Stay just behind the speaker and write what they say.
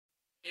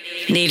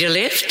Need a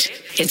lift?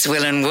 It's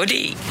Will and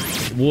Woody.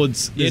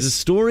 Woods, there's a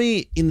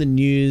story in the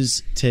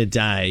news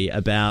today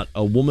about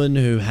a woman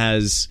who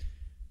has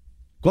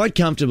quite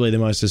comfortably the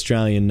most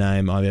Australian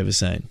name I've ever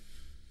seen.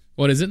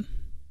 What is it?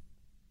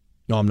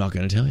 No, I'm not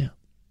going to tell you.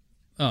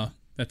 Oh,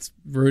 that's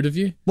rude of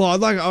you.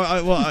 Well,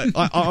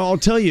 I'll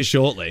tell you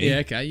shortly. Yeah,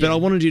 okay. Yeah. But I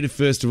wanted you to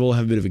first of all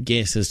have a bit of a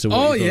guess as to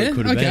what you thought it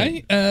could have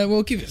been.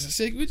 Well, give us a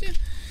sec, would you?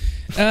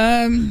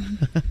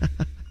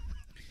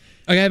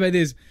 Okay, how about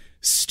this?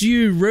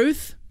 Stu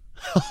Ruth.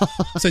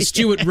 So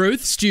Stuart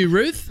Ruth, Stu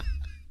Ruth.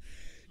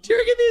 Do you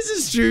reckon there's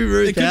a Stu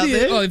Ruth out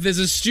there? Oh, if there's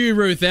a Stu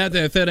Ruth out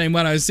there,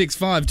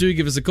 131065, do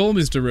give us a call,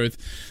 Mr. Ruth.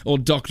 Or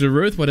Dr.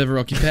 Ruth, whatever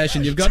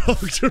occupation you've got.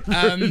 Dr.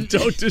 Ruth,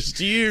 Dr.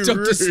 Stu Ruth.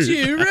 Dr.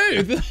 Stu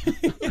Ruth.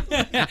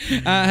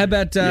 How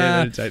about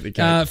take the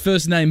cake.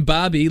 first name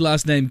Barbie,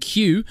 last name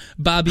Q.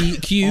 Barbie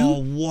Q. Oh,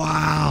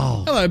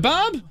 wow. Hello,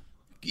 Barb.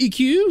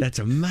 EQ. That's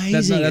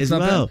amazing that's as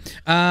not well.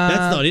 bad.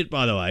 That's not it,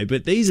 by the way,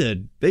 but these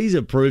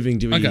are proving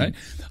to be... Okay.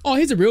 Oh,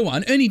 here's a real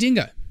one. Ernie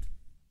Dingo.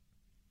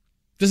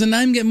 Does a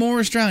name get more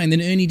Australian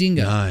than Ernie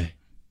Dingo?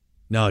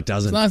 No, it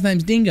doesn't. His last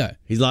name's Dingo.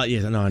 He's like,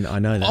 yes, I know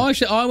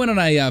that. I went on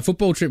a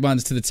football trip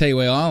once to the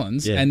Tiwi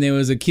Islands, and there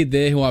was a kid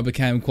there who I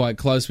became quite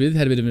close with,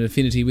 had a bit of an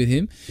affinity with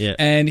him,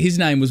 and his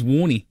name was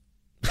Warnie.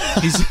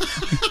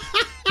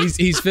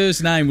 His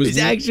first name was... His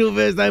actual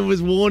first name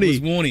was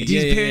Warnie. Warnie.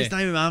 Did his parents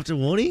name him after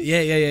Warnie?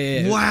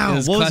 Yeah. Wow.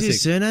 What was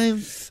his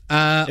surname?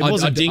 It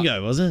wasn't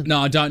Dingo, was it?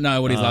 No, I don't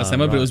know what his last name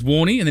was, but it was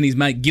Warnie, and then his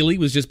mate Gilly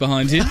was just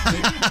behind him.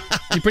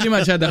 He pretty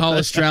much had the whole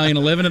Australian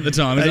 11 at the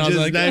time. They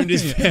just named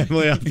his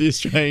family after the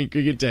Australian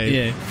cricket team.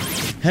 Yeah.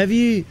 Have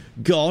you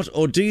got,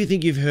 or do you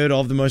think you've heard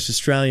of the most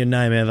Australian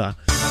name ever?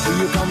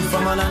 You come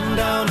from a land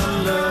down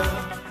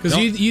under. Because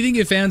you think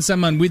you found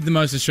someone with the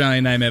most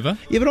Australian name ever?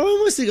 Yeah, but I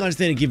almost think I just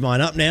need to give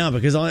mine up now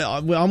because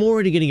I'm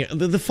already getting it.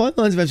 The phone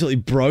lines have absolutely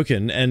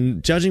broken,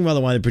 and judging by the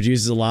way the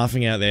producers are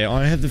laughing out there,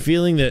 I have the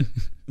feeling that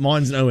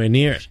mine's nowhere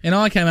near it. And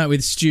I came up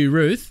with Stu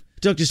Ruth.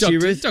 Dr. Stu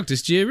Ruth. Dr.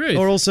 Stu Ruth.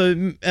 Or also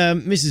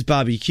Mrs.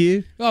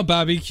 Barbecue. Oh,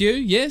 Barbecue,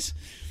 yes.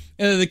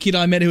 The kid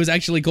I met who was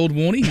actually called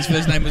Warnie. His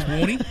first name was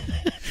Warnie.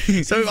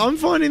 So I'm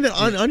finding that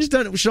I just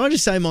don't... Should I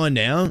just say mine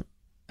now?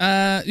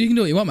 You can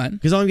do what you want, man.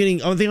 Because I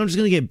think I'm just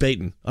going to get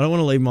beaten. I don't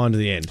want to leave mine to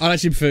the end. I'd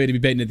actually prefer you to be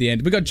beaten at the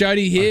end. We've got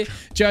Jodie here. Okay.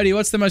 Jodie,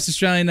 what's the most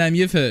Australian name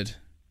you've heard?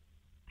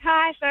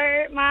 Hi,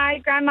 so my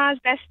grandma's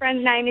best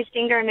friend's name is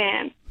Dingo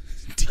Man.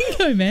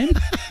 Dingo Man?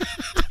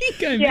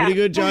 Dingo Man. Yeah. Pretty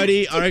good,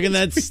 Jodie. I reckon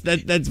that's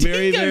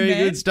very, Dingo very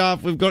Man. good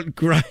stuff. We've got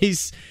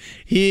Grace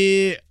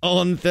here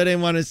on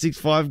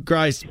 131065.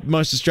 Grace,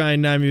 most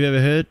Australian name you've ever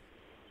heard?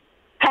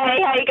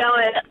 Hey, how you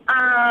going?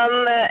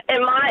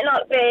 It might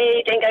not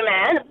be Dingo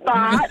Man,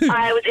 but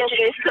I was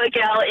introduced to a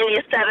girl in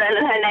Year 7 and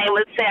her name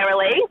was Sarah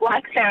Lee,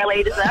 like Sarah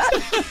Lee dessert.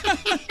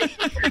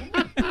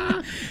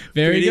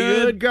 Very Pretty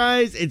good.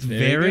 Grace. It's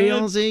very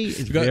good. Aussie.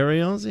 It's very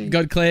Aussie.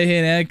 Got Claire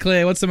here now.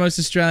 Claire, what's the most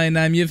Australian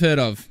name you've heard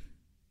of?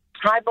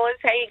 Hi, boys.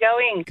 How you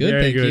going? Good,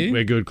 very thank good. you.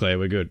 We're good, Claire.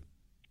 We're good.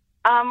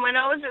 When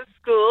I was at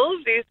school,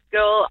 this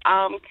girl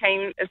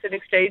came as an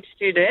exchange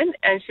student,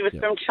 and she was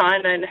from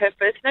China, and her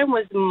first name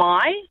was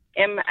Mai,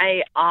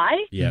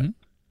 M-A-I, Yeah.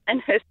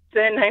 and her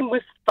surname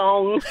was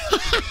Thong.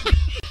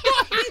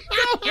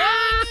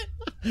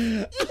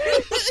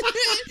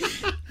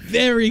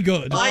 Very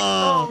good.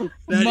 Oh,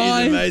 that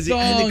My is amazing.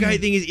 And thong. the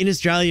great thing is, in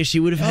Australia, she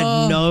would have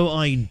had no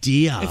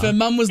idea. If her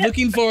mum was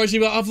looking for her, she'd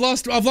be like, I've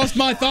lost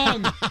my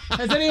thong.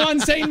 Has anyone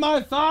seen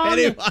my thong?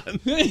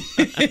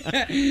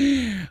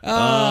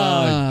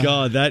 Oh,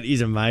 God, that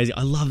is amazing.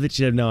 I love that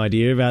she had no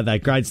idea about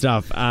that. Great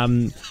stuff.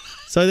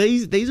 So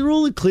these are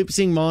all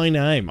eclipsing my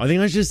name. I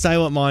think I should say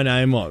what my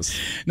name was.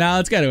 Now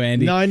let's go to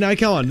Andy. No,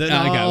 come on. Okay,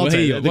 I'll well, tell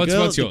here you. you go. What's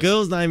yours? The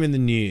girl's name in the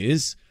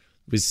news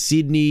was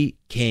Sydney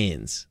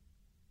Cairns.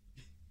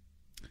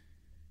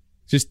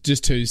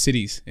 Just two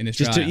cities in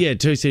Australia.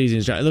 Two cities in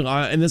Australia. Look,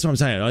 and that's what I'm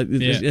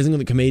saying. It hasn't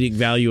got the comedic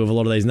value of a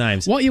lot of these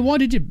names. Why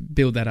did you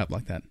build that up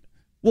like that?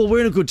 Well,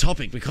 we're in a good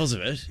topic because of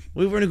it.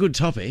 We were in a good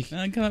topic.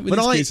 Come up with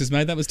excuses,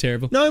 mate. That was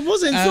terrible. No, it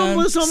wasn't.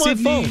 It's not my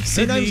fault.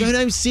 Her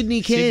name's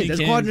Sydney Cairns.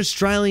 That's quite an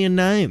Australian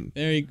name.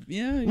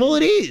 Well,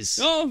 it is.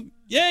 Oh,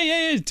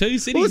 yeah. Two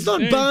cities. Well, it's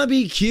not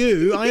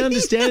barbecue. I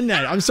understand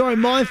that. I'm sorry,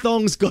 my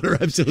thong's got her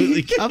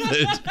absolutely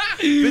covered.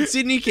 But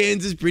Sydney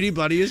Cairns is pretty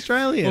bloody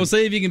Australian. We'll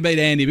see if you can beat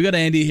Andy. We've got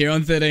Andy here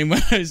on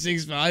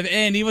 131065.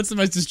 Andy, what's the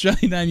most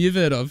Australian name you've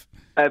heard of?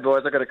 Hey,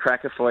 boys, I've got a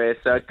cracker for you.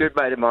 So a good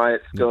mate of mine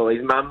at school,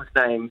 his mum's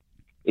name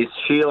is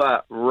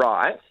Sheila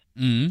Wright.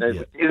 So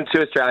it isn't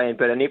too Australian,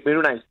 but her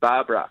middle name's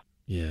Barbara.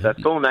 Yeah. So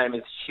full name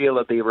is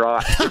Sheila B.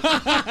 Wright.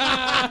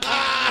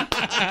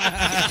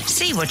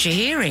 See what you're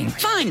hearing.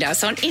 Find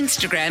us on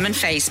Instagram and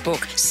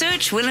Facebook.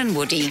 Search Will and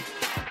Woody.